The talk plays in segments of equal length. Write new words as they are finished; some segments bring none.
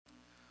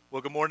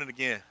Well, good morning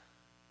again.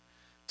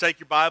 Take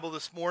your Bible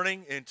this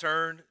morning and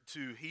turn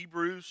to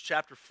Hebrews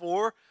chapter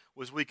 4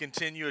 as we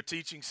continue a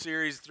teaching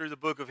series through the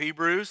book of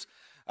Hebrews.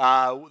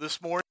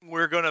 This morning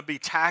we're going to be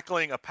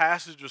tackling a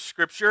passage of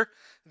Scripture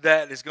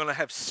that is going to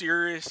have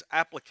serious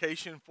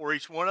application for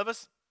each one of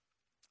us.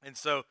 And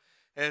so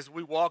as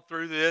we walk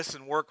through this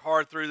and work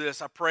hard through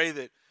this, I pray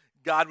that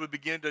God would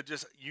begin to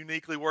just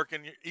uniquely work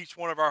in each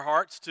one of our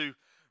hearts to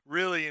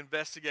really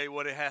investigate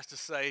what it has to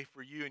say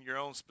for you in your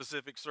own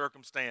specific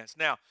circumstance.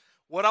 Now,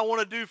 what I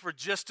want to do for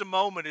just a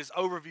moment is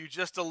overview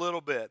just a little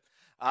bit.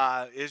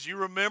 As you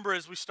remember,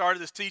 as we started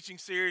this teaching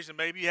series, and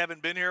maybe you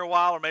haven't been here a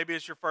while, or maybe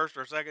it's your first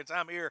or second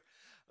time here,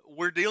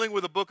 we're dealing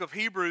with the book of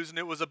Hebrews, and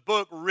it was a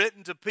book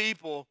written to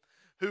people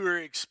who are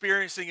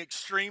experiencing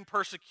extreme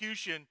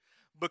persecution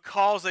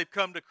because they've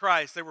come to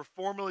Christ. They were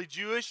formerly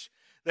Jewish.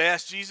 They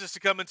asked Jesus to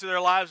come into their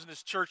lives, and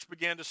his church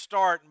began to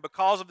start. And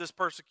because of this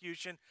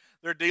persecution,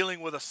 they're dealing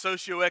with a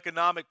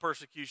socioeconomic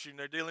persecution.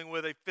 They're dealing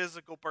with a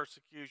physical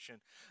persecution.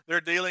 They're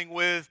dealing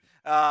with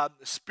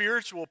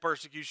spiritual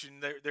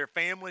persecution. Their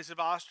families have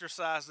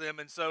ostracized them.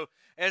 And so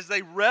as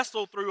they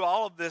wrestle through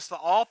all of this, the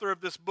author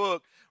of this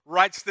book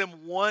writes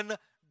them one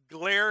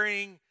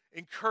glaring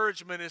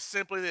encouragement is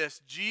simply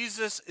this: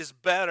 Jesus is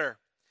better.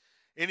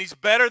 And he's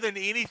better than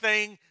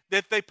anything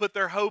that they put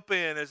their hope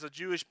in. As a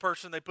Jewish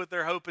person, they put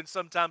their hope in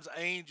sometimes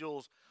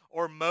angels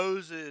or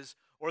Moses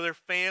or their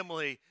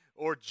family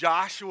or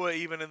Joshua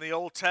even in the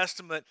Old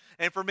Testament.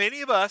 And for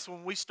many of us,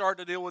 when we start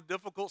to deal with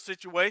difficult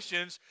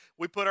situations,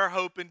 we put our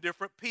hope in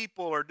different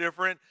people or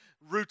different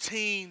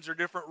routines or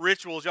different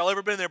rituals. Y'all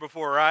ever been there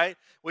before, right?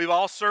 We've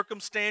all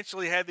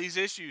circumstantially had these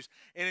issues.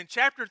 And in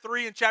chapter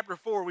 3 and chapter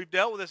 4, we've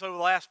dealt with this over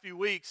the last few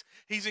weeks.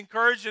 He's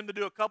encouraged them to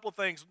do a couple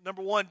things.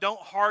 Number one,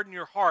 don't harden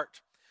your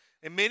heart.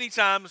 And many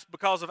times,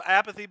 because of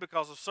apathy,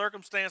 because of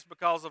circumstance,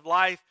 because of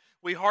life,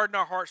 we harden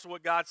our hearts to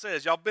what God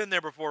says. Y'all been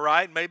there before,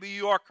 right? Maybe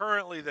you are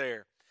currently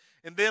there.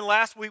 And then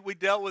last week we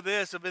dealt with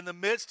this of in the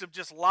midst of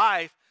just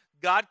life,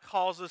 God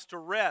calls us to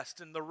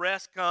rest. And the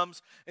rest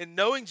comes in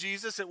knowing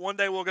Jesus, that one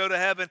day we'll go to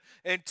heaven.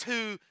 And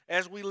two,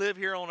 as we live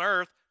here on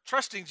earth,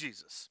 trusting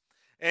Jesus.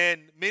 And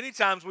many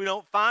times we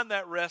don't find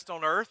that rest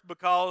on earth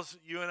because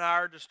you and I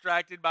are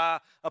distracted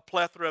by a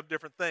plethora of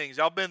different things.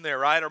 Y'all been there,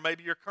 right? Or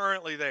maybe you're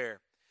currently there.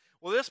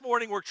 Well, this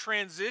morning we're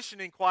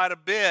transitioning quite a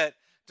bit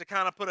to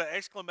kind of put an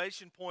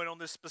exclamation point on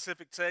this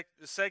specific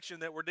section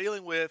that we're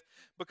dealing with,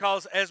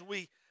 because as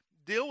we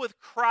deal with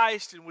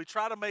Christ and we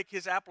try to make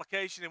his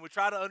application and we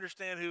try to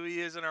understand who he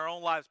is in our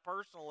own lives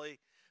personally,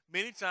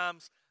 many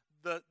times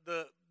the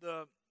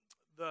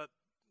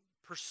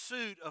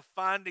pursuit of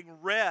finding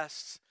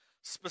rest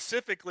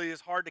specifically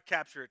is hard to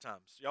capture at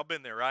times. Y'all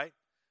been there, right?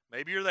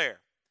 Maybe you're there.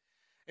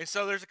 And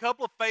so there's a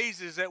couple of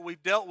phases that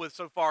we've dealt with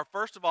so far.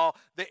 First of all,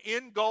 the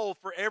end goal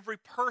for every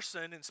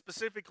person, and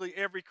specifically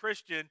every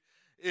Christian,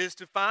 is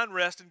to find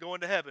rest and go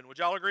into heaven. Would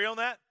y'all agree on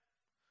that?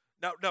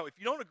 No, if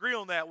you don't agree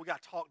on that, we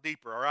got to talk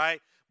deeper, all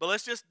right? But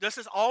let's just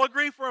all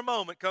agree for a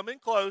moment. Come in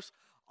close.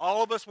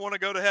 All of us want to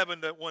go to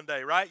heaven one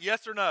day, right?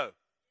 Yes or no?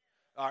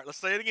 All right, let's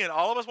say it again.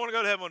 All of us want to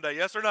go to heaven one day.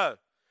 Yes or no?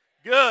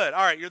 Good.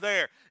 All right, you're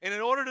there. And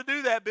in order to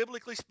do that,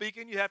 biblically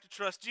speaking, you have to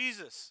trust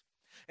Jesus.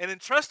 And in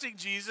trusting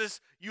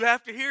Jesus, you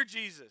have to hear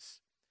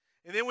Jesus.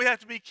 And then we have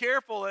to be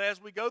careful that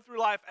as we go through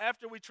life,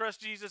 after we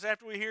trust Jesus,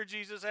 after we hear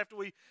Jesus, after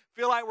we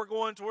feel like we're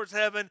going towards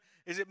heaven,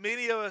 is that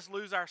many of us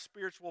lose our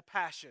spiritual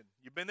passion.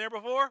 You've been there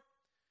before?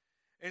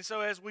 And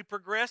so as we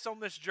progress on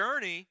this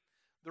journey,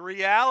 the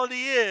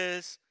reality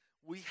is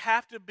we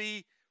have to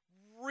be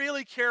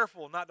really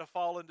careful not to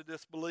fall into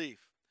disbelief.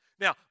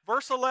 Now,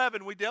 verse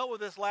 11, we dealt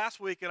with this last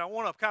week, and I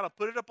want to kind of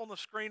put it up on the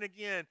screen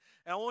again,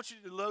 and I want you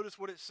to notice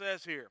what it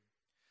says here.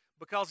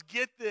 Because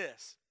get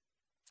this,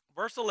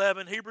 verse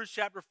 11, Hebrews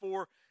chapter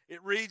 4,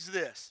 it reads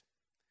this: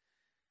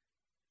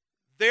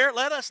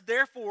 let us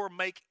therefore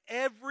make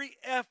every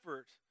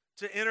effort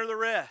to enter the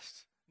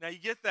rest. Now you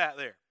get that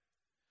there.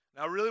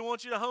 Now I really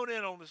want you to hone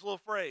in on this little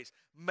phrase.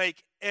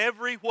 Make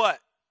every what?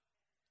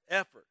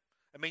 Effort.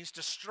 It means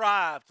to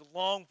strive, to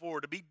long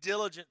for, to be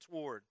diligent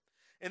toward.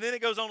 And then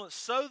it goes on,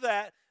 so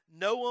that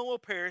no one will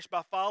perish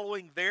by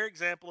following their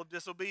example of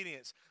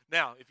disobedience.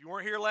 Now, if you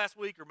weren't here last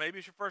week, or maybe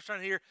it's your first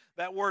time here,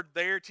 that word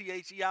there,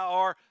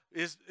 T-H-E-I-R,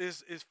 is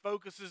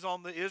focuses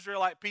on the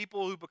Israelite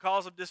people who,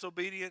 because of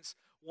disobedience,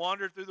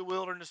 wandered through the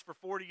wilderness for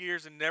 40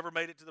 years and never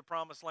made it to the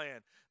promised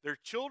land. Their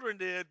children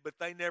did, but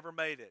they never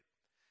made it.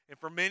 And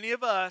for many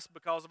of us,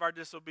 because of our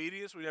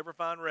disobedience, we never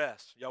find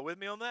rest. Y'all with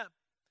me on that?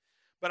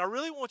 But I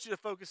really want you to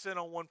focus in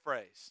on one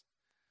phrase.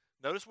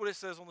 Notice what it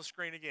says on the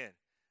screen again.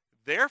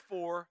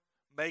 Therefore,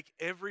 make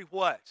every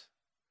what?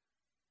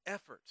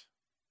 Effort.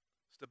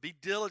 It's to be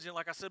diligent,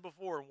 like I said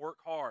before, and work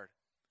hard.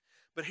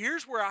 But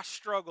here's where I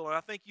struggle, and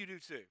I think you do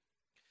too.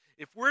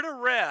 If we're to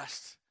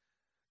rest,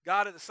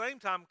 God at the same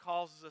time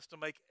causes us to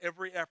make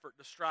every effort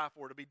to strive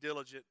for, to be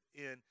diligent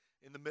in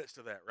the midst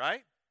of that,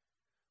 right?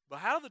 But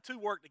how do the two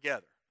work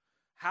together?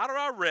 How do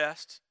I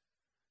rest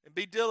and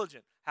be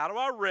diligent? How do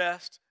I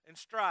rest and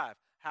strive?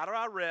 How do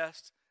I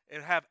rest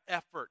and have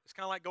effort? It's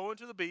kind of like going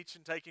to the beach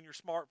and taking your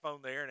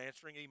smartphone there and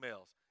answering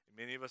emails.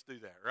 Many of us do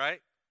that,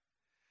 right?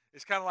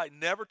 It's kind of like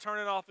never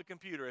turning off the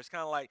computer. It's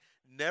kind of like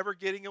never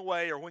getting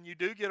away, or when you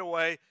do get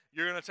away,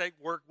 you're going to take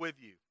work with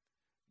you.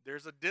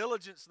 There's a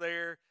diligence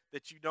there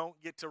that you don't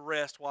get to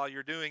rest while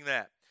you're doing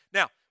that.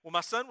 Now, when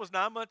my son was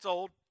 9 months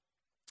old,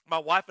 my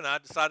wife and I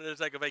decided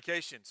to take a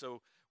vacation.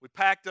 So we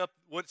packed up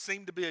what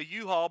seemed to be a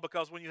U-Haul,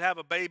 because when you have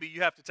a baby,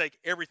 you have to take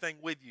everything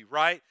with you,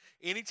 right?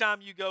 Anytime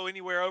you go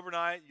anywhere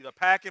overnight, the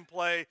pack and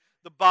play,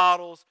 the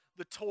bottles,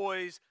 the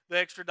toys, the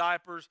extra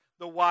diapers,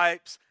 the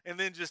wipes, and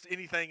then just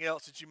anything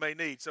else that you may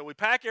need. So we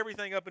pack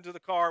everything up into the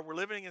car. We're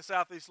living in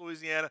southeast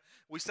Louisiana.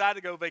 We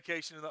decided to go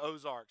vacation in the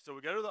Ozarks. So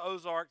we go to the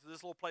Ozarks,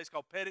 this little place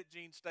called Petit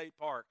Jean State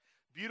Park.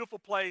 Beautiful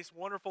place,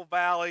 wonderful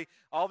valley,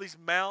 all these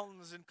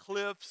mountains and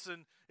cliffs,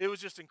 and it was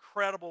just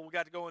incredible. We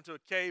got to go into a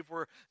cave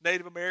where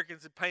Native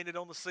Americans had painted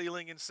on the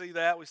ceiling and see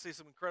that. We see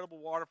some incredible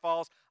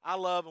waterfalls.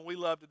 We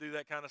love to do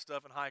that kind of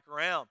stuff and hike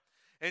around.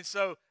 And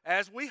so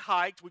as we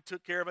hiked, we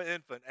took care of an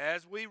infant.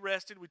 As we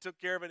rested, we took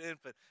care of an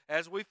infant.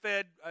 As we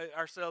fed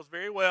ourselves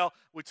very well,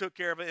 we took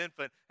care of an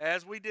infant.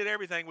 As we did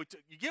everything,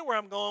 you get where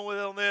I'm going with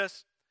it on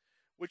this?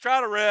 We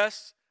try to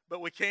rest,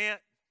 but we can't.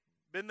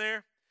 Been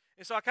there?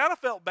 And so I kind of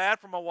felt bad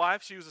for my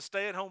wife. She was a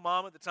stay-at-home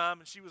mom at the time,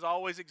 and she was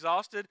always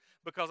exhausted,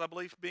 because I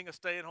believe being a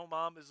stay-at-home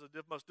mom is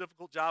the most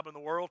difficult job in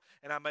the world,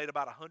 and I made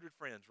about 100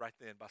 friends right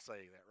then by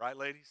saying that, right,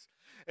 ladies?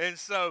 And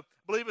so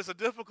I believe it's a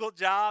difficult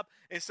job,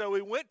 and so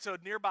we went to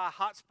nearby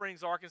Hot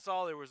Springs,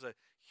 Arkansas. There was a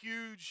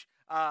huge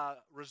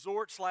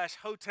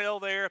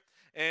resort/hotel there,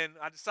 and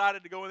I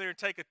decided to go in there and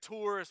take a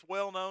tour. It's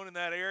well-known in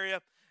that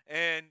area,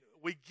 and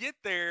we get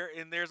there,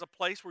 and there's a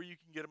place where you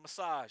can get a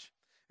massage.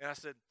 And I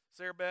said,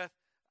 Sarah Beth,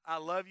 I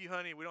love you,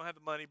 honey. We don't have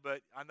the money, but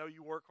I know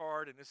you work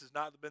hard, and this has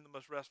not been the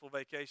most restful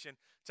vacation.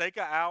 Take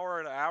an hour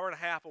and a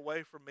half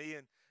away from me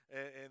and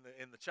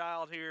the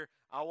child here.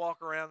 I'll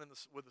walk around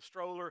with the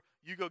stroller.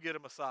 You go get a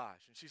massage.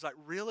 And she's like,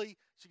 really?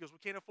 She goes, we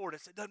can't afford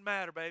it. I said, it doesn't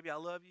matter, baby. I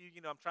love you.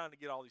 I'm trying to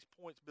get all these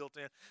points built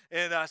in.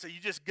 And I said, you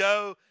just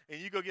go,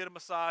 and you go get a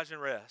massage and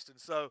rest. And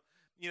so,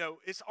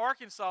 it's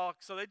Arkansas,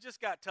 so they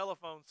just got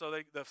telephones, so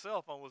the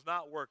cell phone was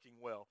not working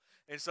well.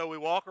 And so we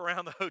walk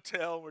around the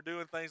hotel, and we're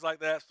doing things like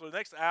that. So the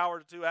next hour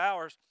to 2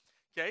 hours,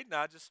 Kate and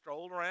I just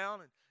strolled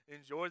around and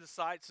enjoyed the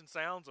sights and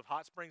sounds of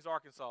Hot Springs,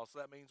 Arkansas. So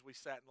that means we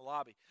sat in the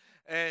lobby.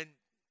 And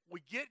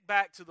we get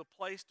back to the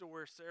place to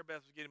where Sarah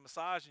Beth was getting a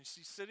massage, and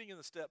she's sitting in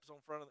the steps in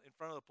front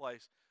of the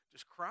place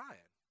just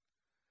crying.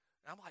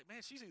 And I'm like,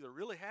 man, she's either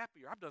really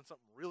happy or I've done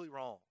something really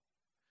wrong.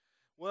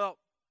 Well,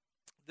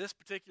 this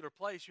particular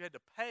place, you had to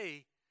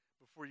pay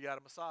before you got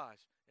a massage,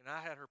 and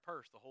I had her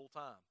purse the whole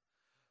time.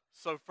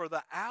 So for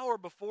the hour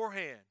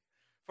beforehand,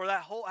 for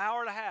that whole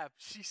hour and a half,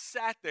 she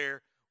sat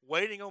there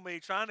waiting on me,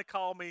 trying to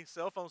call me,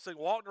 cell phone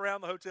signal, walked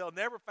around the hotel,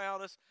 never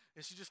found us,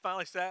 and she just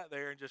finally sat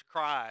there and just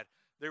cried.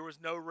 There was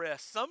no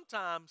rest.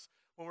 Sometimes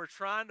when we're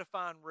trying to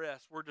find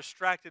rest, we're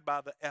distracted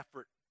by the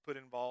effort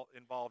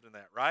involved in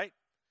that, right?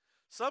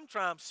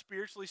 Sometimes,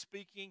 spiritually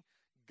speaking,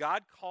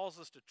 God calls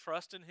us to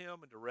trust in Him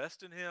and to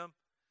rest in Him,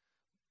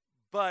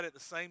 but at the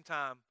same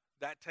time,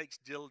 that takes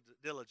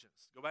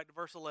diligence. Go back to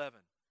verse 11.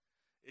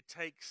 It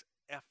takes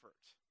effort,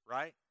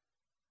 right?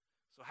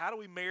 So how do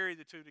we marry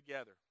the two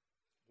together?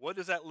 What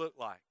does that look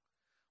like?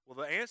 Well,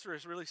 the answer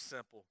is really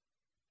simple.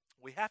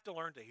 We have to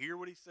learn to hear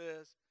what He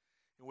says,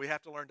 and we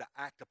have to learn to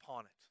act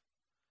upon it.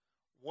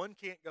 One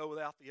can't go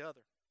without the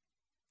other.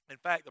 In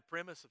fact, the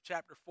premise of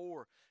chapter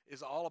 4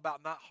 is all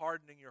about not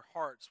hardening your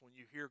hearts when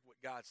you hear what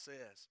God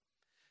says.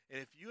 And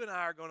if you and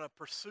I are going to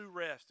pursue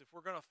rest, if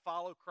we're going to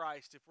follow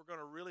Christ, if we're going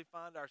to really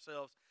find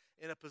ourselves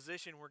in a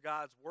position where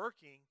God's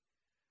working,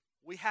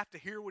 we have to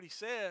hear what He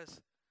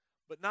says,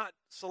 but not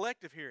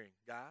selective hearing,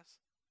 guys.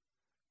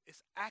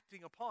 It's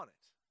acting upon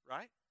it,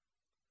 right?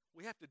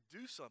 We have to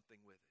do something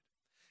with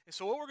it. And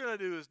so what we're going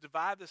to do is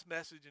divide this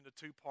message into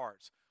two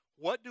parts.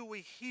 What do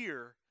we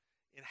hear,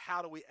 and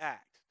how do we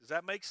act? Does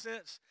that make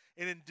sense?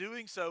 And in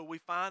doing so, we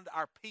find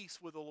our peace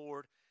with the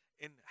Lord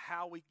and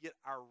how we get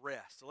our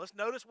rest. So let's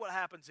notice what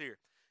happens here.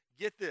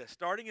 Get this.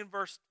 Starting in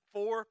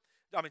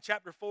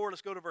chapter 4,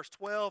 let's go to verse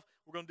 12.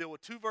 We're going to deal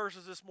with two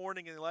verses this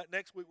morning, and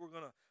next week we're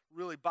going to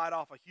really bite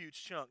off a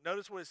huge chunk.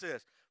 Notice what it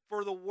says.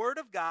 For the word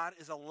of God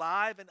is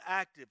alive and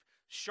active,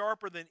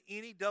 sharper than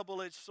any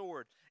double-edged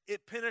sword.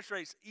 It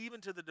penetrates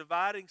even to the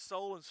dividing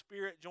soul and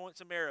spirit, joints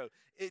and marrow.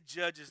 It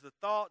judges the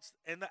thoughts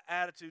and the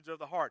attitudes of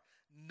the heart.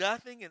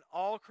 Nothing in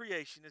all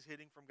creation is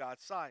hidden from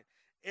God's sight.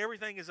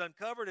 Everything is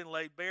uncovered and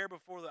laid bare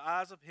before the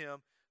eyes of Him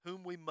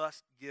whom we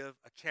must give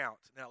account.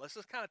 Now, let's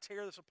just kind of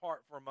tear this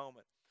apart for a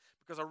moment,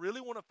 because I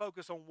really want to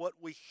focus on what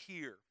we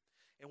hear.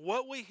 And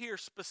what we hear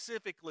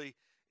specifically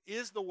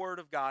is the Word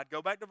of God.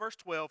 Go back to verse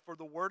 12. For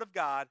the Word of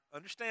God,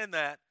 understand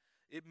that,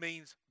 it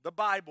means the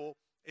Bible,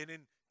 and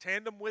in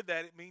tandem with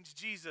that, it means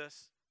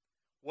Jesus.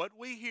 What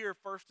we hear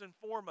first and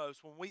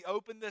foremost when we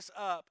open this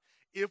up,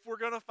 if we're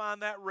going to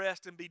find that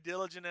rest and be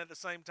diligent at the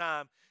same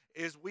time,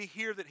 is we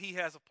hear that He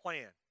has a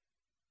plan.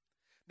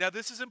 Now,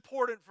 this is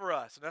important for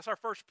us, and that's our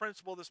first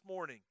principle this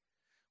morning.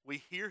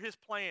 We hear His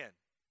plan.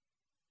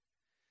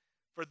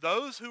 For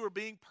those who are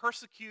being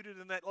persecuted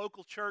in that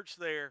local church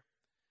there,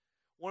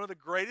 one of the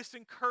greatest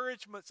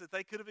encouragements that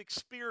they could have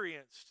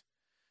experienced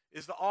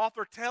is the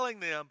author telling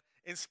them,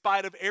 in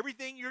spite of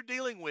everything you're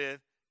dealing with,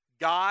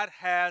 God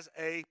has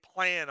a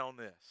plan on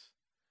this.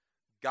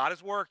 God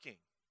is working.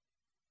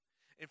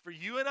 And for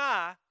you and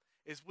I,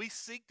 as we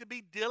seek to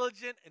be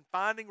diligent and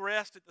finding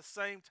rest at the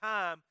same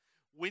time,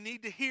 we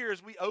need to hear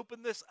as we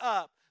open this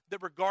up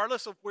that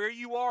regardless of where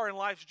you are in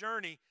life's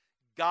journey,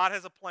 God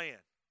has a plan.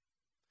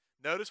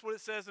 Notice what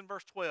it says in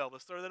verse 12.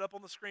 Let's throw that up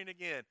on the screen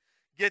again.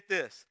 Get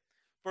this.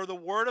 For the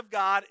word of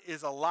God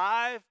is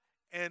alive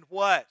and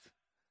what?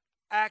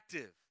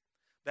 Active.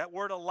 That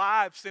word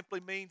alive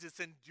simply means it's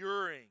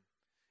enduring.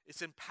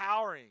 It's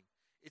empowering.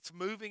 It's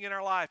moving in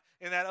our life.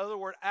 And that other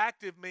word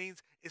active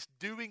means it's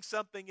doing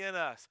something in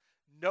us.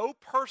 No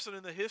person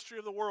in the history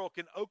of the world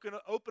can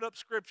open up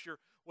Scripture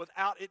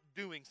without it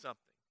doing something.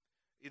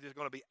 Either it's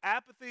going to be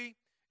apathy,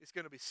 it's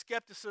going to be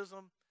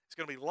skepticism, it's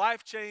going to be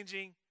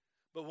life-changing.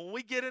 But when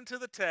we get into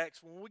the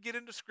text, when we get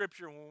into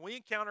Scripture, when we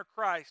encounter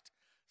Christ,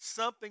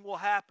 something will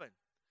happen.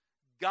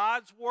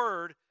 God's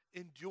Word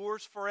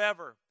endures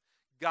forever.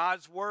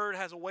 God's Word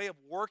has a way of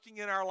working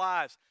in our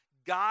lives.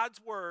 God's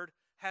Word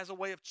has a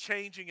way of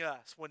changing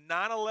us. When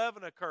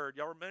 9/11 occurred,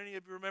 many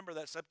of you remember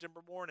that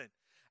September morning.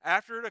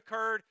 After it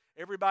occurred,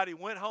 everybody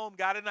went home,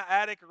 got in the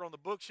attic or on the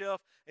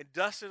bookshelf, and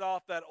dusted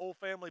off that old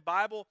family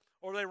Bible,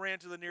 or they ran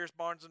to the nearest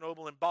Barnes &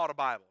 Noble and bought a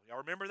Bible. Y'all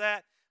remember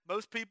that?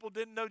 Most people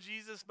didn't know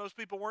Jesus. Most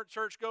people weren't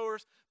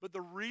churchgoers. But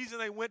the reason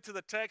they went to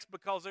the text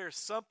because there's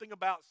something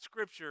about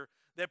Scripture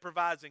that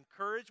provides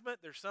encouragement.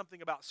 There's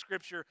something about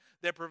Scripture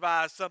that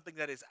provides something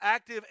that is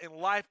active and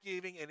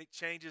life-giving, and it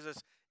changes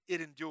us.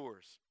 It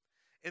endures.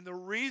 And the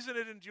reason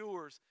it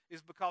endures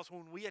is because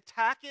when we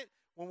attack it,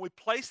 when we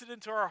place it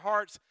into our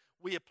hearts,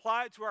 we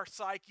apply it to our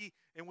psyche,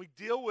 and we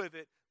deal with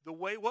it,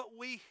 what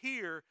we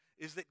hear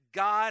is that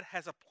God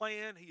has a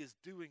plan. He is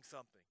doing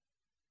something.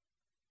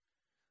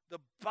 The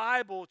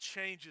Bible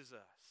changes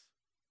us.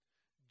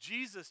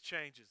 Jesus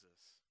changes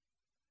us.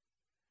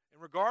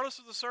 And regardless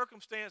of the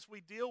circumstance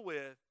we deal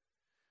with,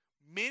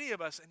 many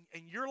of us,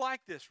 and you're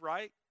like this,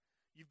 right?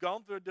 You've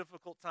gone through a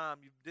difficult time.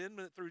 You've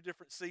been through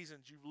different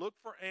seasons. You've looked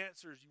for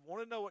answers. You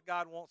want to know what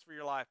God wants for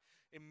your life.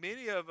 And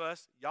many of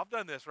us, y'all have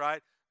done this,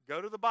 right?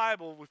 Go to the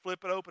Bible, we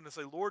flip it open and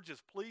say, Lord,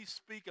 just please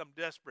speak, I'm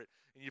desperate.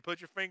 And you put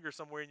your finger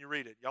somewhere and you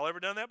read it. Y'all ever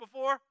done that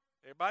before?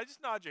 Everybody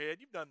just nod your head.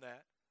 You've done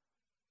that.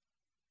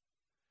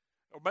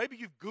 Or maybe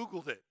you've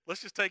Googled it.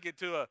 Let's just take it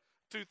to a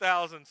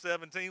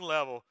 2017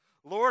 level.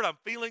 Lord, I'm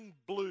feeling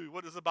blue.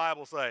 What does the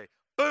Bible say?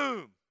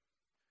 Boom.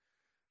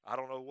 I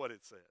don't know what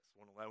it says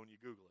when you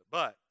Google it.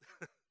 But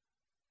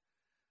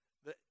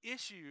the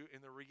issue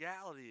and the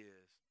reality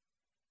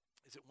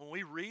is that when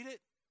we read it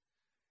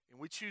and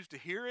we choose to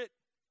hear it,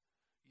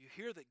 you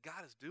hear that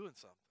God is doing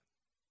something,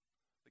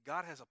 that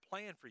God has a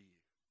plan for you.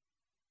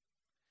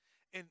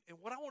 And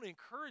what I want to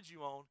encourage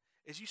you on,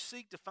 as you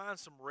seek to find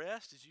some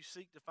rest, as you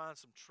seek to find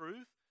some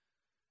truth,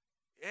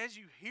 as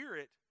you hear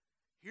it,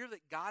 hear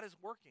that God is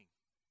working.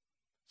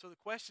 So the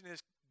question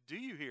is, do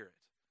you hear it?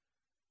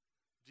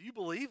 Do you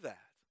believe that?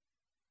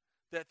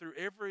 That through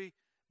every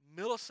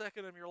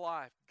millisecond of your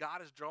life,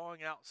 God is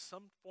drawing out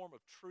some form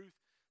of truth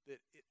that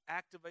it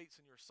activates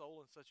in your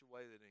soul in such a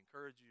way that it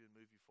encourages you and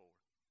moves you forward.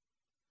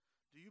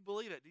 Do you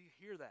believe it? Do you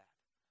hear that?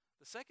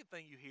 The second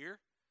thing you hear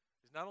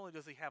is not only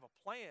does he have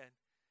a plan,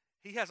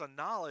 he has a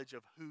knowledge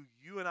of who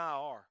you and I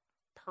are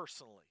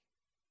personally.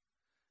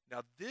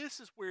 Now, this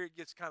is where it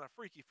gets kind of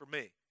freaky for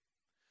me.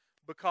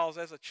 Because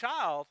as a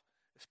child,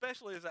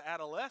 especially as an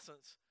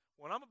adolescent,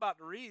 when I'm about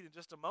to read in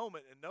just a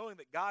moment and knowing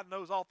that God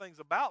knows all things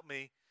about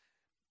me,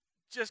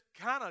 just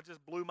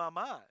blew my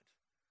mind.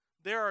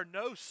 There are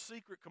no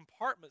secret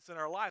compartments in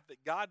our life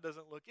that God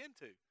doesn't look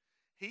into.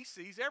 He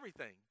sees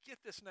everything. Get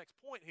this next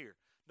point here.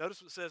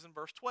 Notice what it says in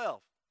verse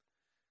 12.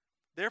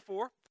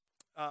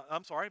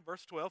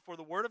 Verse 12. For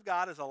the word of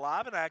God is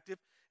alive and active,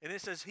 and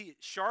it says he is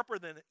sharper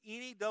than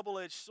any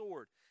double-edged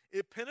sword.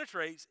 It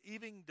penetrates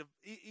even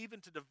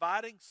to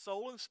dividing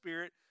soul and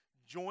spirit,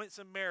 joints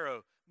and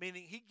marrow.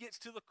 Meaning he gets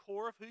to the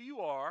core of who you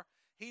are.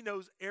 He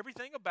knows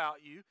everything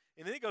about you.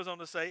 And then it goes on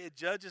to say it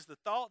judges the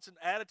thoughts and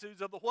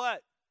attitudes of the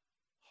what?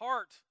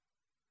 Heart.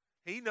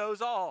 He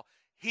knows all.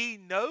 He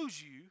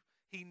knows you.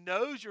 He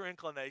knows your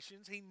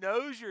inclinations. He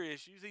knows your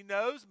issues. He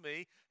knows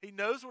me. He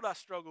knows what I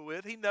struggle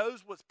with. He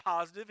knows what's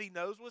positive. He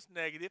knows what's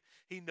negative.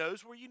 He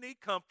knows where you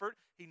need comfort.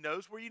 He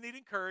knows where you need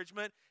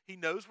encouragement. He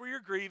knows where you're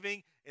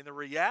grieving. And the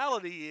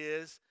reality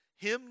is,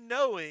 him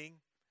knowing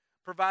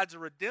provides a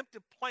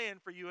redemptive plan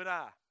for you and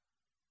I.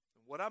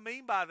 And what I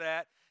mean by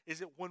that is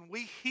that when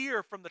we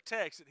hear from the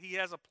text that he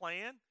has a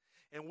plan,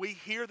 and we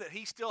hear that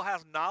he still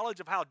has knowledge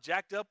of how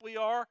jacked up we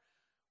are,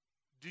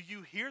 do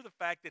you hear the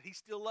fact that he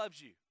still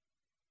loves you?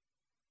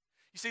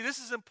 You see, this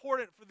is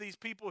important for these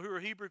people who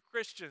are Hebrew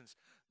Christians.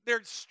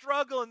 They're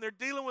struggling, they're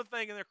dealing with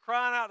things, and they're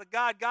crying out to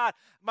God, God,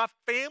 my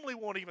family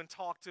won't even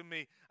talk to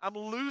me. I'm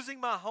losing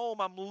my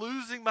home. I'm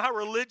losing my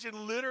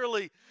religion,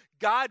 literally.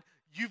 God,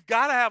 you've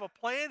got to have a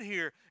plan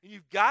here, and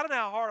you've got to know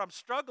how hard I'm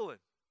struggling.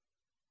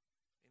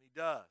 And he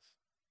does.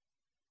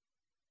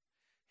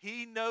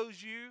 He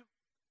knows you,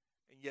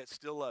 and and yet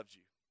still loves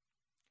you.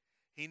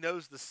 He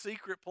knows the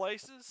secret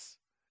places,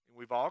 and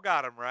we've all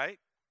got them, right?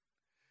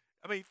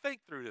 I mean, think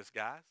through this,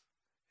 guys.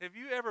 Have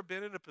you ever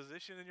been in a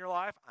position in your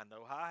life, I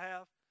know how I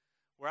have,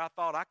 where I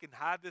thought I can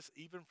hide this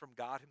even from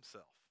God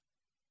himself?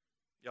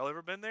 Y'all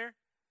ever been there?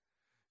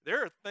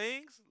 There are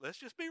things, let's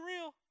just be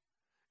real,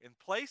 in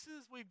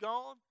places we've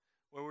gone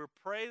where we're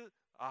praying,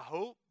 I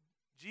hope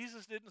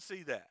Jesus didn't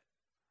see that.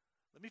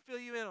 Let me fill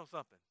you in on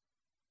something.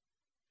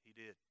 He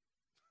did.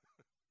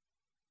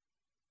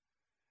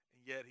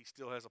 And yet he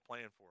still has a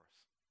plan for us.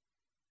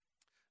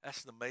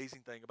 That's the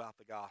amazing thing about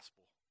the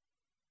gospel,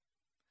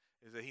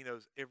 is that he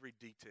knows every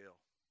detail,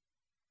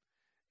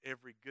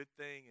 every good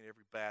thing and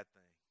every bad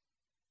thing.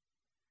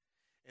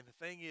 And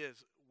the thing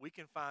is, we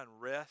can find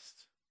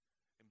rest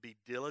and be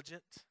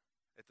diligent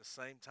at the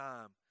same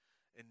time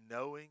in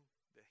knowing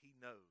that he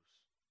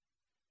knows.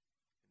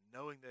 And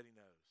knowing that he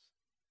knows.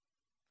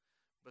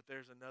 But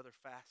there's another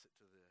facet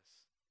to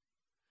this.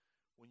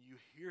 When you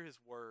hear his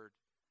word,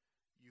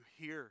 you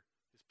hear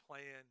his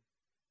plan,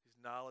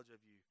 his knowledge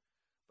of you.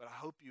 But I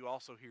hope you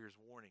also hear his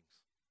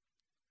warnings.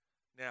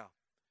 Now,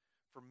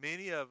 for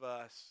many of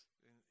us,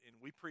 and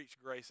we preach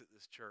grace at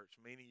this church,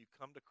 meaning you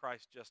come to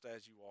Christ just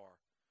as you are.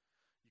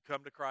 You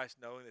come to Christ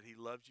knowing that he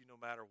loves you no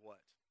matter what.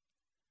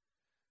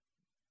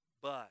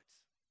 But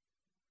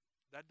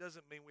that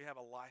doesn't mean we have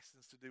a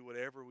license to do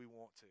whatever we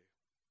want to.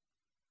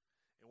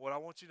 And what I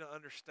want you to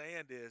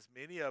understand is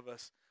many of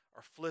us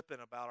are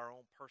flippant about our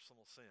own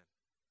personal sin,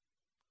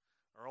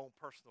 our own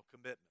personal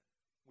commitment.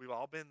 We've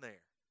all been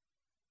there.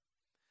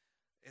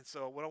 And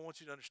so what I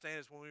want you to understand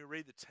is when we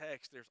read the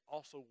text, there's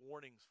also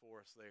warnings for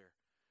us there.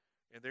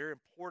 And they're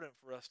important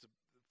for us,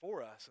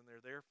 and they're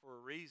there for a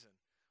reason.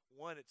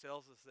 One, it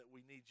tells us that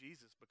we need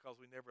Jesus because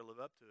we never live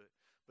up to it.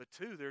 But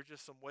two, there are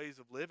just some ways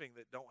of living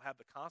that don't have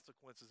the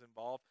consequences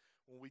involved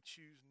when we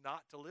choose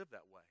not to live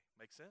that way.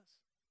 Make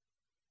sense?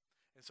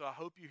 And so I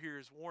hope you hear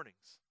his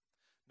warnings.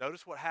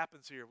 Notice what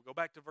happens here. We'll go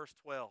back to verse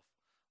 12.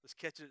 Let's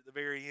catch it at the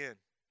very end.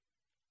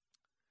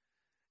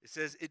 It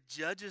says, it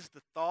judges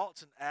the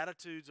thoughts and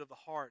attitudes of the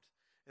heart.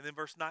 And then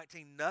verse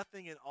 19,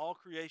 nothing in all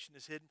creation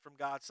is hidden from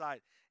God's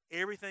sight.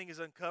 Everything is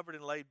uncovered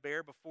and laid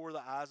bare before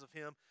the eyes of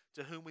him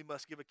to whom we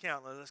must give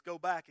account. Now let's go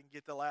back and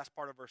get the last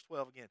part of verse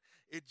 12 again.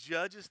 It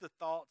judges the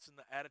thoughts and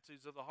the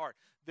attitudes of the heart.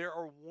 There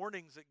are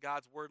warnings that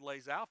God's word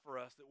lays out for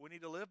us that we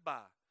need to live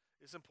by.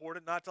 It's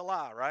important not to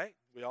lie, right?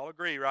 We all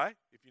agree, right?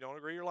 If you don't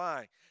agree, you're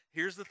lying.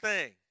 Here's the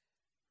thing.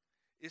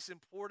 It's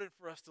important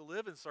for us to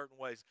live in certain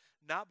ways,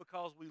 not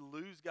because we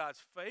lose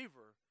God's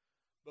favor,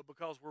 but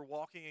because we're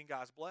walking in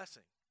God's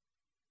blessing.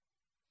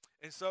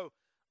 And so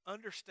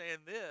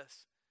understand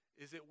this,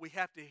 is that we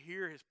have to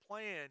hear his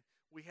plan.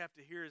 We have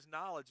to hear his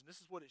knowledge. And this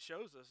is what it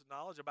shows us,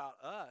 knowledge about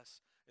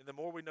us. And the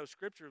more we know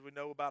Scripture, the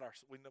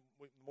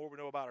more we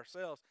know about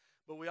ourselves.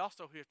 But we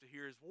also have to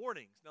hear his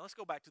warnings. Now let's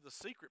go back to the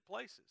secret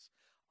places.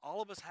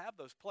 All of us have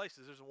those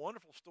places. There's a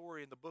wonderful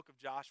story in the book of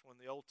Joshua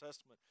in the Old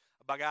Testament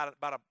about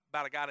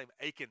a guy named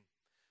Achan.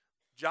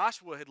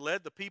 Joshua had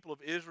led the people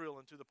of Israel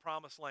into the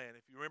promised land.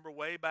 If you remember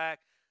way back,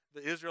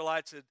 the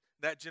Israelites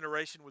that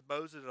generation with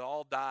Moses had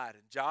all died.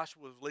 And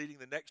Joshua was leading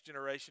the next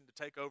generation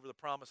to take over the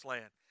promised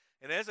land.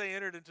 And as they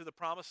entered into the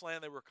promised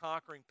land, they were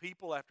conquering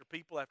people after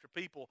people after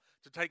people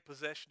to take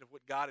possession of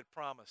what God had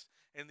promised.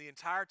 And the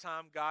entire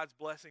time, God's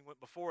blessing went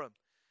before them.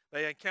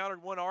 They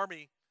encountered one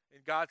army,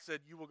 and God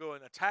said, you will go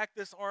and attack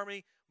this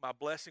army. My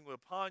blessing will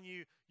be upon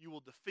you. You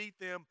will defeat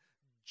them.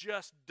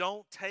 Just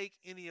don't take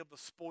any of the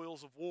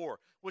spoils of war,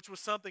 which was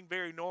something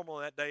very normal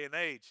in that day and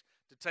age.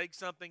 To take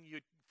something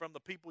from the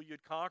people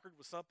you'd conquered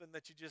was something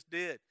that you just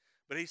did.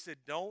 But he said,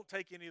 don't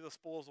take any of the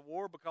spoils of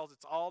war because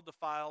it's all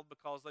defiled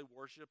because they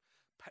worship,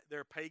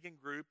 they're a pagan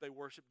group, they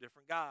worship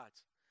different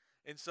gods.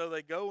 And so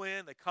they go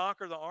in, they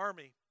conquer the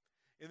army,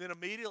 and then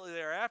immediately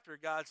thereafter,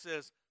 God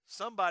says,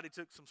 somebody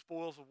took some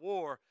spoils of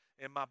war,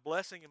 and my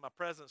blessing and my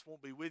presence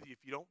won't be with you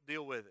if you don't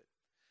deal with it.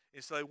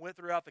 And so they went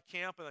throughout the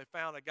camp, and they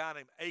found a guy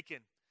named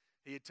Achan.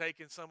 He had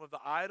taken some of the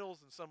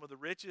idols and some of the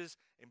riches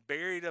and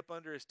buried up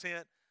under his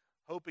tent,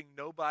 hoping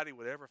nobody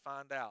would ever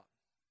find out.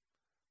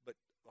 But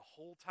the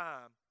whole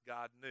time,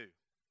 God knew.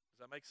 Does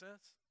that make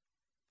sense?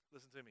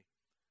 Listen to me.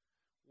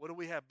 What do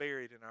we have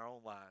buried in our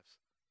own lives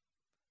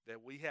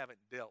that we haven't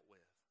dealt with?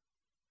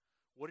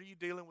 What are you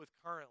dealing with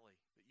currently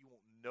that you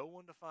want no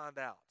one to find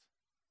out?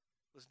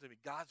 Listen to me.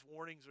 God's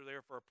warnings are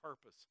there for a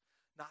purpose.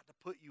 Not to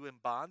put you in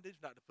bondage,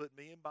 not to put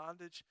me in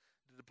bondage,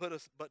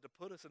 but to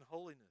put us in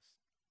holiness.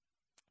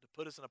 To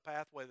put us in a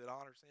pathway that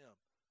honors him.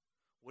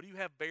 What do you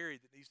have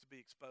buried that needs to be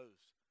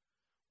exposed?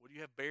 What do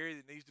you have buried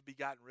that needs to be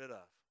gotten rid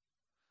of?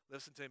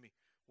 Listen to me.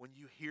 When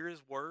you hear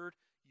his word,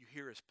 you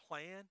hear his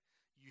plan,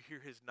 you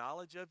hear his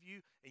knowledge of you,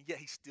 and yet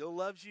he still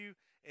loves you,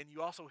 and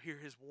you also hear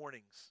his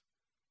warnings.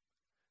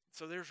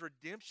 So there's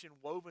redemption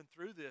woven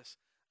through this,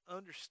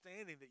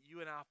 understanding that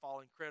you and I fall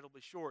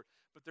incredibly short.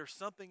 But there's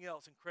something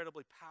else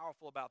incredibly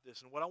powerful about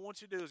this. And what I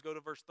want you to do is go to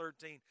verse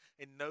 13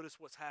 and notice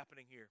what's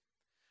happening here.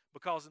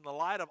 Because in the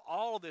light of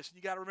all of this,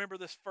 you got to remember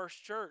this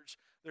first church,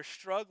 they're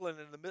struggling.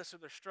 In the midst of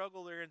their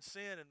struggle, they're in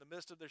sin. In the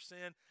midst of their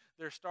sin,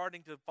 they're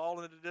starting to fall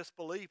into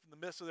disbelief. In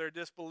the midst of their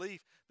disbelief,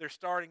 they're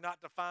starting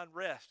not to find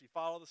rest. You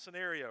follow the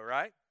scenario,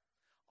 right?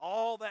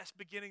 All that's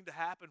beginning to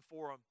happen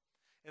for them.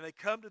 And they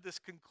come to this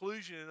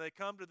conclusion, and they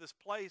come to this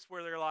place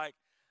where they're like,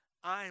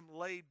 I am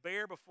laid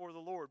bare before the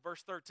Lord.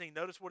 Verse 13,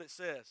 notice what it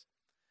says.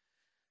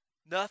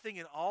 Nothing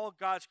in all of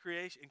God's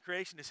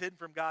creation is hidden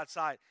from God's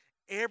sight.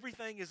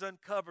 Everything is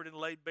uncovered and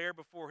laid bare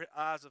before the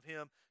eyes of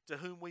him to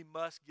whom we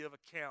must give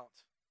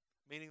account.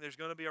 Meaning there's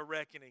going to be a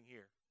reckoning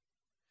here.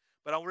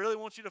 But I really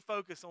want you to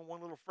focus on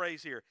one little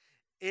phrase here.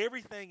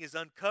 Everything is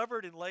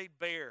uncovered and laid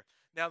bare.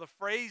 Now the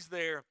phrase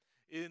there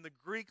in the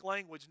Greek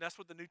language, and that's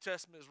what the New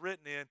Testament is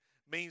written in,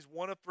 means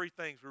one of three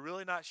things. We're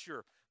really not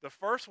sure. The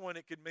first one,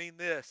 it could mean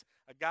this.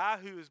 A guy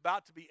who is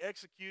about to be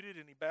executed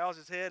and he bows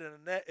his head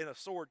and a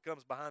sword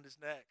comes behind his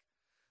neck.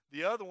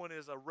 The other one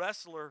is a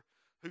wrestler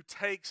who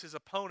takes his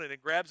opponent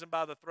and grabs him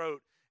by the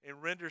throat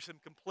and renders him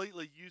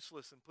completely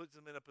useless and puts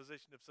him in a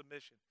position of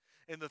submission.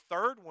 And the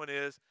third one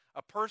is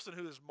a person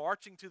who is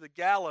marching to the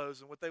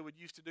gallows, and what they would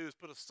used to do is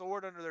put a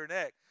sword under their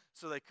neck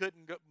so they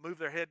couldn't move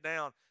their head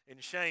down in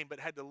shame, but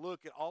had to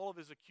look at all of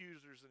his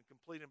accusers in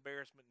complete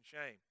embarrassment and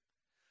shame.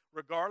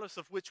 Regardless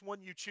of which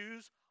one you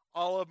choose,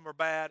 all of them are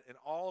bad, and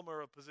all of them are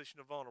in a position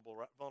of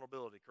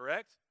vulnerability,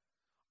 correct?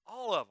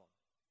 All of them.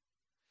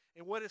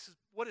 And what the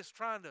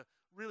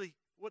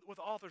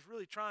author's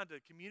really trying to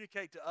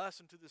communicate to us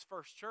and to this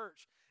first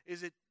church is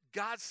that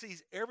God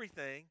sees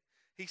everything.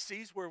 He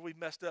sees where we've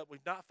messed up.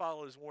 We've not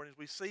followed his warnings.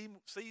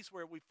 Sees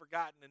where we've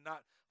forgotten and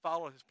not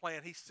followed his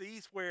plan. He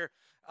sees where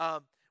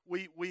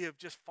we have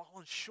just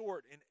fallen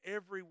short in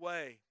every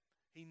way.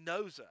 He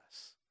knows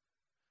us.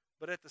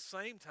 But at the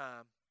same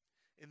time,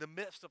 in the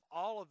midst of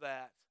all of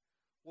that,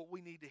 what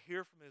we need to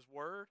hear from his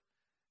word,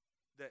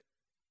 that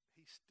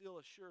he still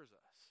assures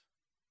us.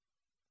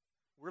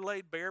 We're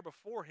laid bare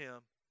before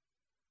him,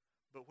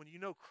 but when you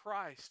know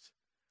Christ,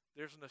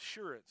 there's an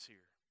assurance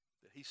here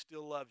that he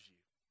still loves you,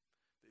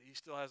 that he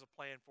still has a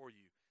plan for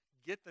you.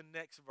 Get the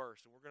next verse,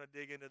 and we're going to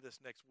dig into this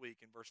next week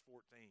in verse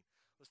 14.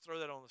 Let's throw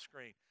that on the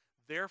screen.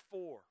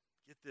 Therefore,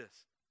 get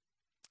this.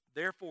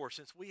 Therefore,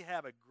 since we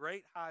have a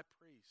great high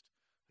priest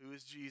who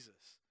is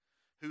Jesus,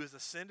 who is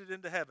ascended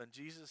into heaven,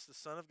 Jesus, the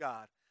Son of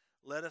God,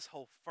 let us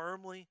hold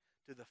firmly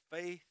to the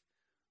faith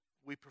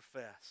we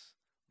profess.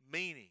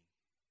 Meaning,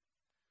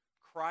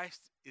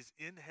 Christ is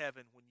in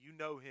heaven when you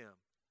know him,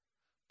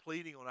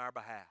 pleading on our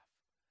behalf.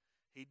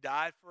 He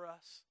died for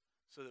us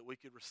so that we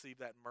could receive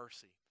that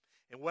mercy.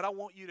 And what I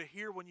want you to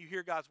hear when you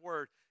hear God's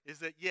word is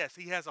that, yes,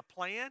 he has a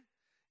plan.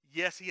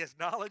 Yes, he has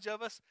knowledge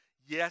of us.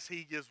 Yes,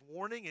 he gives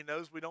warning and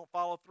knows we don't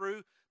follow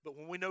through. But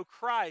when we know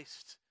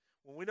Christ,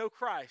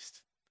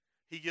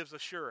 he gives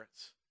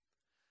assurance.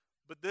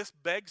 But this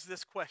begs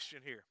this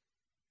question here.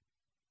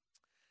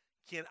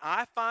 Can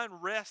I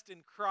find rest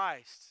in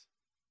Christ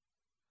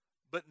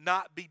but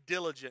not be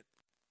diligent?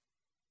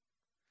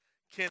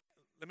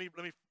 Let me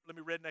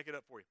redneck it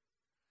up for you.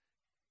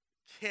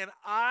 Can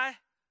I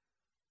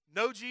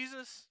know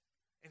Jesus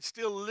and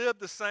still live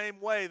the same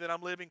way that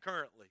I'm living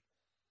currently?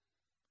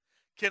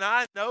 Can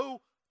I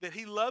know that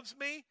he loves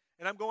me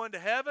and I'm going to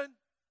heaven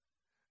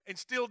and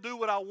still do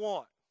what I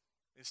want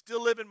and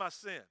still live in my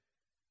sin?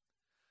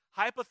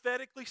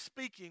 Hypothetically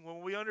speaking,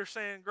 when we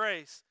understand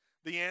grace,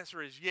 the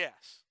answer is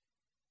yes.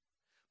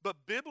 But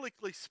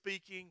biblically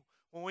speaking,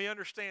 when we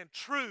understand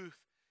truth,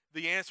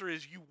 the answer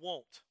is you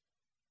won't.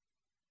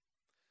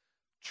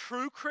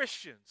 True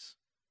Christians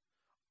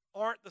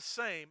aren't the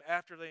same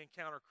after they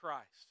encounter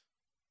Christ.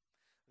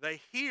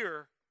 They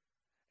hear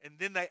and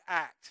then they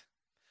act.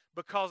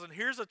 Because, and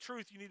here's a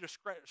truth you need to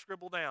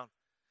scribble down.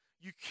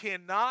 You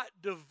cannot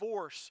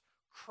divorce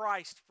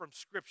Christ from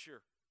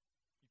Scripture.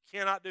 You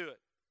cannot do it.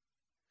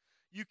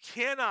 You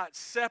cannot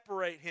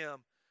separate him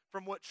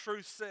from what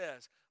truth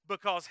says,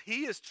 because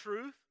he is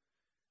truth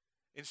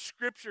and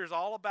Scripture is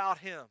all about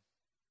him.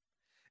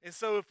 And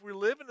so if we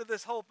live into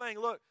this whole thing,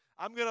 look,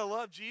 I'm going to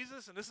love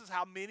Jesus, and this is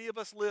how many of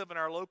us live in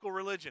our local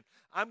religion.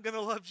 I'm going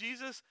to love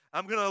Jesus.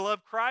 I'm going to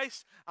love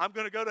Christ. I'm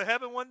going to go to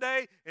heaven one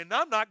day, and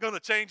I'm not going to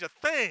change a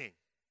thing.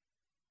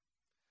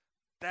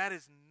 That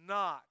is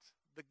not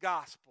the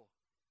gospel.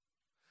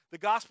 The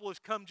gospel is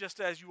come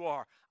just as you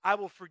are. I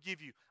will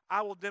forgive you.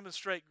 I will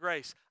demonstrate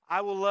grace.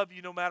 I will love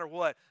you no matter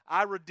what.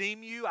 I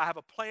redeem you. I have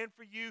a plan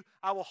for you.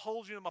 I will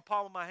hold you in my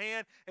palm of my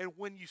hand. And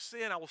when you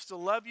sin, I will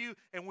still love you.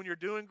 And when you're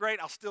doing great,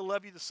 I'll still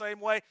love you the same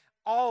way.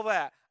 All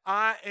that.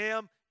 I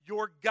am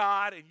your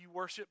God, and you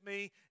worship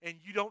me, and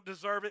you don't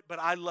deserve it, but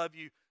I love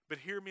you. But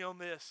hear me on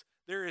this.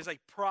 There is a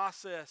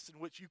process in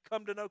which you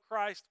come to know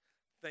Christ,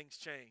 things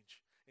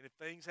change. And if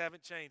things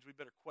haven't changed, we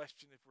better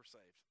question if we're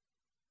saved.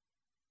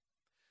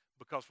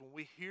 Because when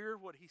we hear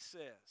what he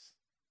says,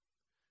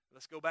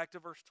 let's go back to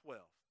verse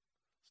 12.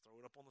 Let's throw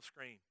it up on the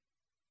screen.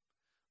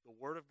 The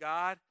word of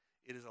God,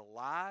 it is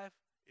alive,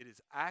 it is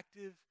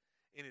active,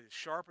 and it is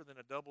sharper than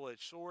a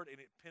double-edged sword, and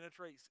it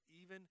penetrates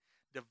even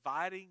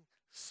dividing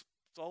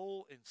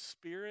soul and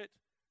spirit,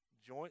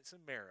 joints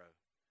and marrow,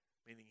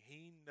 meaning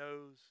he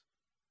knows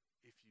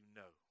if you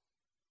know.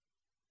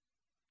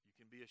 You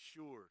can be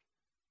assured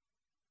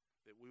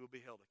that we will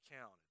be held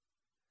accountable.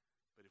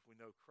 But if we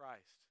know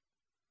Christ,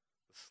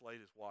 the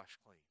slate is washed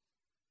clean.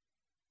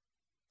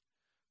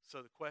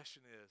 So the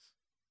question is,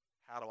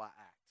 how do I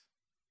act?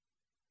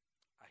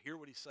 I hear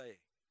what he's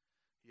saying.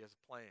 He has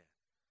a plan.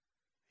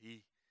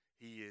 He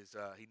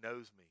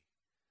knows me.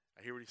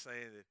 I hear what he's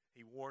saying, that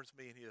he warns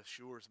me and he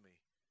assures me.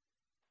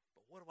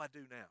 But what do I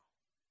do now?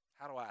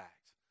 How do I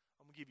act?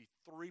 I'm going to give you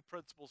 3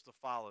 principles to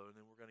follow, and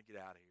then we're going to get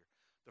out of here.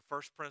 The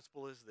first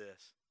principle is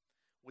this.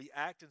 We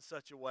act in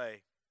such a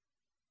way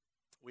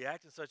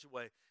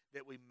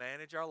that we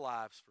manage our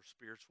lives for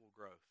spiritual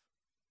growth.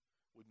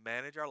 We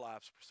manage our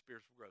lives for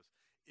spiritual growth.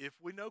 If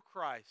we know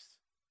Christ,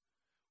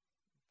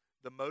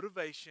 the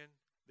motivation,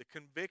 the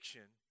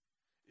conviction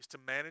is to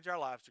manage our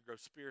lives to grow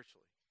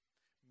spiritually.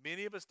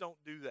 Many of us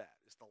don't do that.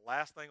 It's the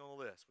last thing on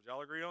the list. Would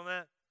y'all agree on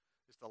that?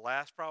 It's the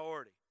last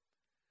priority.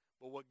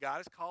 But what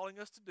God is calling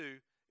us to do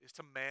is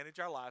to manage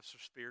our lives for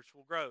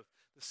spiritual growth.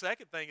 The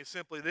second thing is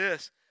simply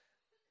this.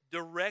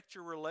 Direct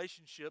your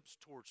relationships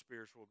towards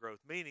spiritual growth,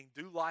 meaning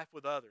do life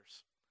with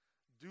others.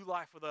 Do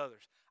life with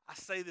others. I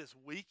say this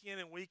week in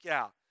and week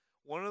out.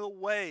 One of the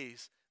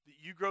ways that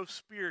you grow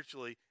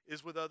spiritually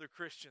is with other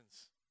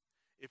Christians.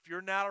 If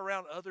you're not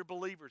around other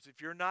believers, if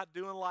you're not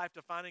doing life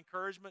to find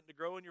encouragement to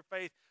grow in your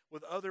faith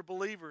with other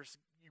believers,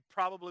 you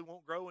probably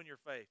won't grow in your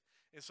faith.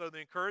 And so the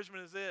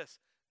encouragement is this.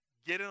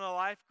 Get in a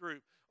life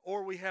group,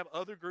 or we have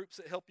other groups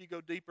that help you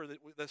go deeper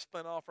that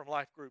spin off from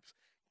life groups.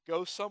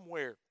 Go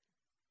somewhere.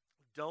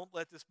 Don't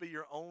let this be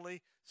your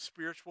only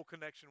spiritual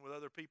connection with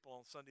other people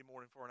on Sunday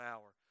morning for an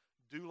hour.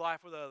 Do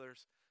life with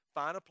others.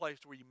 Find a place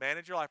where you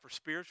manage your life for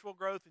spiritual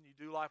growth and you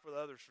do life with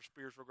others for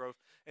spiritual growth.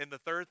 And the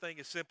third thing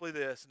is simply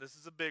this, and this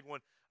is a big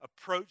one.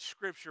 Approach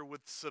Scripture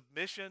with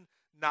submission,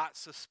 not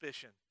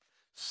suspicion.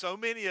 So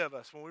many of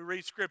us, when we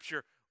read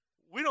Scripture,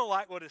 we don't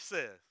like what it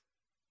says.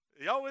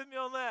 Are y'all with me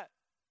on that?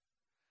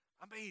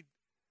 I mean,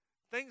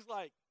 things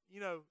like,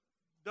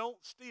 don't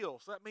steal,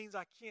 so that means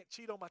I can't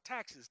cheat on my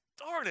taxes.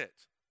 Darn it.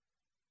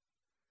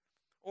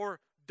 Or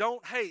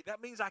don't hate,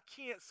 that means I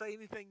can't say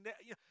anything.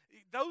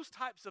 Those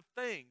types of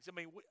things. I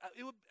mean,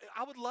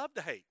 I would love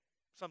to hate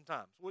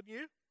sometimes, wouldn't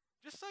you?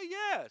 Just say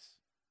yes.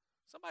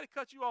 Somebody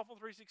cut you off on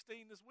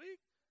 316 this week.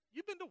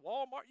 You've been to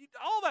Walmart,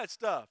 all that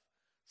stuff.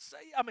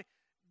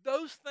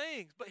 Those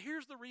things. But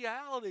here's the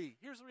reality.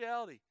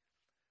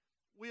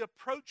 We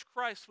approach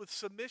Christ with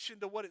submission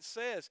to what it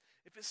says.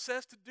 If it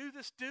says to do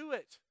this, do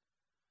it.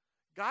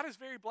 God is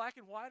very black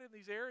and white in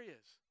these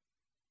areas.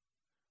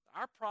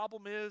 Our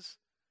problem is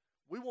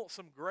we want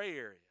some gray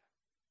area.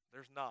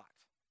 There's not.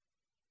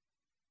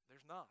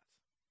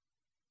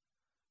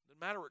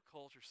 Doesn't matter what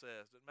culture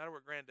says. Doesn't matter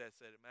what Granddad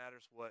said. It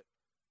matters what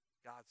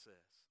God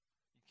says.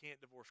 You can't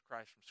divorce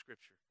Christ from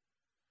Scripture.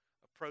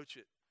 Approach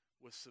it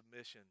with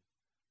submission,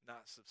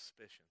 not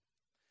suspicion.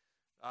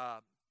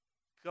 A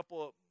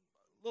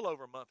little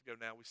over a month ago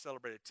now, we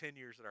celebrated 10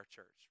 years at our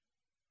church.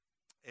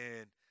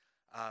 And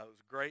it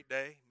was a great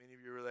day. Many of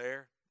you were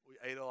there. We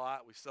ate a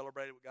lot. We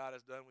celebrated what God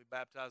has done. We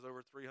baptized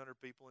over 300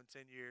 people in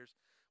 10 years.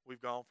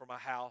 We've gone from a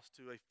house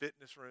to a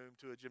fitness room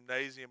to a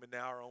gymnasium and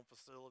now our own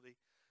facility.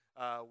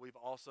 We've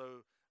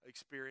also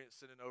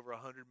experienced it in over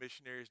 100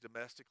 missionaries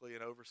domestically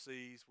and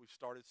overseas. We've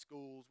started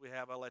schools. We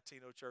have a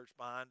Latino church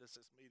behind us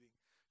that's meeting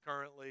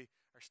currently.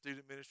 Our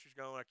student ministry's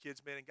going, our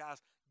kids' men. And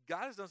guys,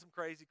 God has done some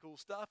crazy cool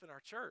stuff in our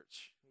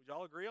church. Would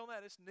y'all agree on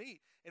that? It's neat.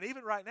 And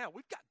even right now,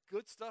 we've got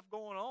good stuff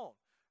going on.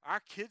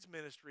 Our kids'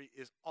 ministry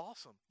is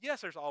awesome.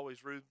 Yes, there's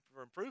always room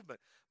for improvement,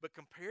 but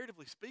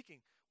comparatively speaking,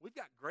 we've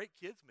got great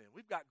kids' men.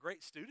 We've got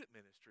great student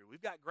ministry.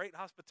 We've got great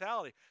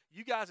hospitality.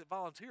 You guys that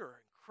volunteer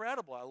are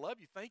incredible. I love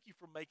you. Thank you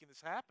for making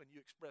this happen. You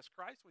express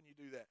Christ when you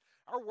do that.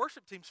 Our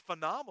worship team's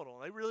phenomenal.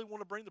 They really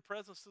want to bring the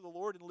presence to the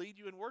Lord and lead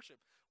you in worship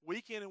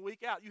week in and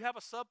week out. You have a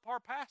subpar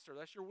pastor.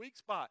 That's your weak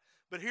spot.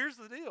 But here's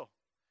the deal.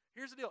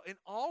 In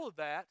all of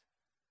that,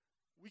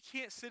 we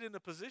can't sit in a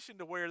position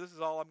to where this is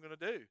all I'm going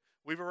to do.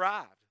 We've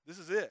arrived. This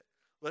is it.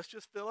 Let's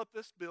just fill up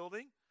this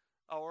building,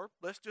 or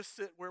let's just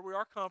sit where we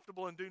are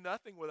comfortable and do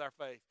nothing with our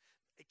faith.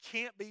 It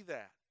can't be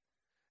that.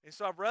 And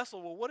so I've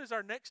wrestled, well, what is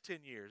our next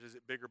 10 years? Is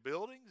it bigger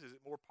buildings? Is it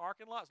more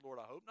parking lots? Lord,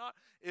 I hope not.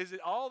 Is it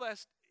all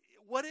that?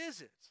 What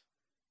is it?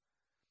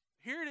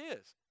 Here it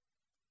is.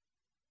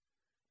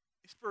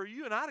 It's for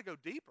you and I to go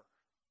deeper,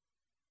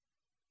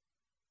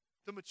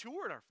 to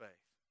mature in our faith.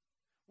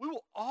 We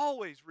will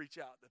always reach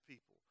out to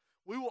people.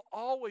 We will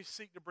always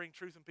seek to bring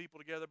truth and people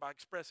together by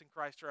expressing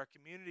Christ to our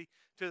community,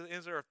 to the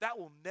ends of the earth. That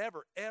will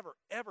never, ever,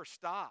 ever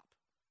stop.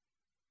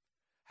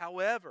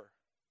 However,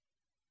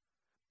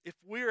 if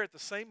we're at the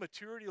same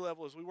maturity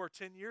level as we were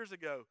 10 years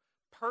ago,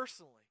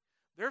 personally,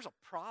 there's a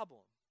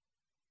problem.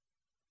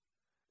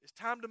 It's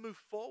time to move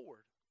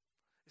forward.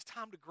 It's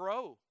time to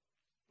grow.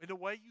 And the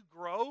way you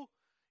grow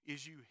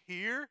is you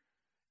hear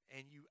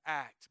and you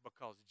act,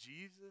 because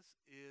Jesus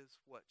is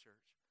what, church?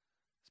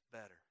 It's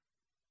better.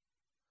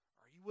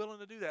 Are you willing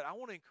to do that? I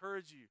want to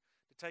encourage you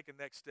to take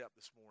a next step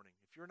this morning.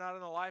 If you're not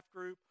in a life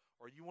group,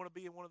 or you want to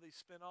be in one of these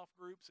spin-off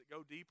groups that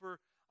go deeper,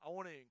 I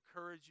want to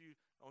encourage you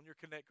on your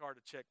Connect card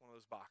to check one of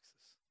those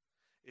boxes.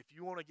 If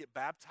you want to get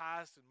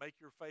baptized and make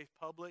your faith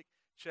public,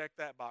 check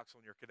that box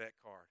on your Connect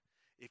card.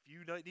 If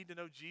you need to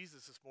know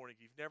Jesus this morning,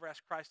 if you've never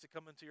asked Christ to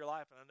come into your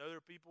life, and I know there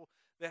are people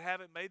that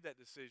haven't made that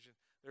decision,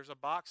 there's a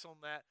box on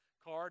that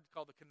card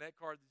called the Connect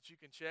card that you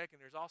can check, and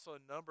there's also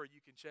a number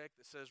you can check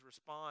that says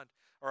respond,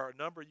 or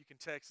a number you can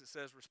text that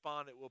says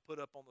respond that we'll put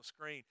up on the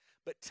screen.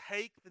 But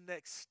take the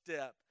next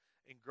step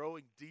in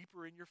growing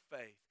deeper in your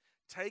faith.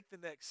 Take the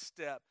next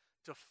step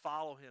to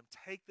follow him.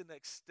 Take the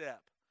next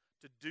step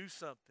to do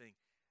something.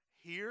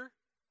 Hear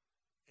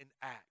and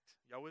act.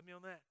 Y'all with me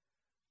on that?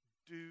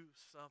 Do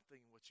something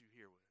what you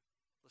hear with.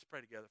 Let's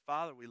pray together.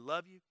 Father, we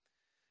love you.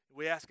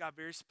 We ask, God,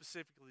 very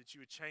specifically that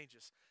you would change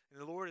us. And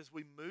the Lord, as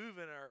we move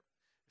in our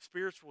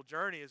spiritual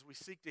journey, as we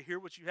seek to hear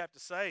what you have to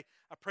say,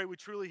 I pray we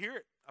truly hear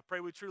it. I pray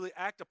we truly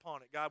act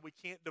upon it. God, we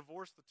can't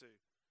divorce the two.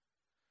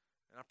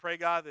 And I pray,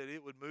 God, that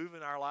it would move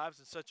in our lives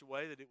in such a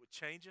way that it would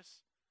change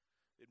us.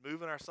 It'd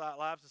move in our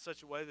lives in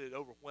such a way that it would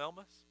overwhelm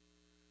us.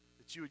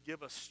 That you would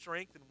give us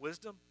strength and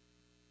wisdom.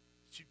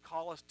 That you'd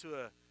call us to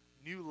a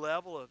new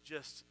level of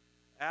just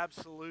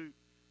absolute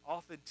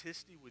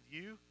authenticity with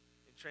you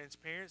and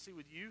transparency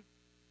with you.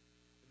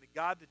 And that,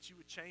 God, that you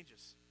would change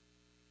us.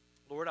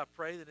 Lord, I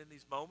pray that in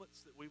these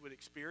moments that we would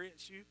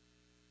experience you,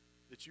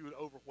 that you would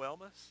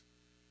overwhelm us,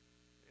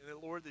 and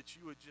that, Lord, that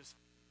you would just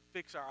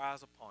fix our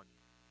eyes upon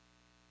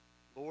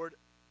you. Lord,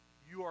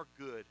 you are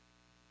good.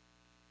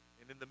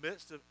 And in the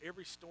midst of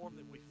every storm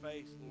that we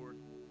face, Lord,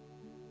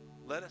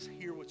 let us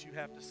hear what you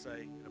have to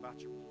say and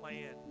about your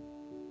plan.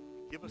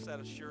 Give us that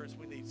assurance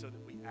we need so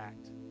that we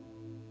act.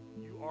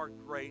 You are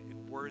great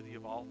and worthy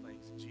of all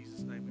things. In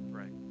Jesus' name we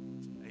pray.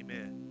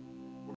 Amen.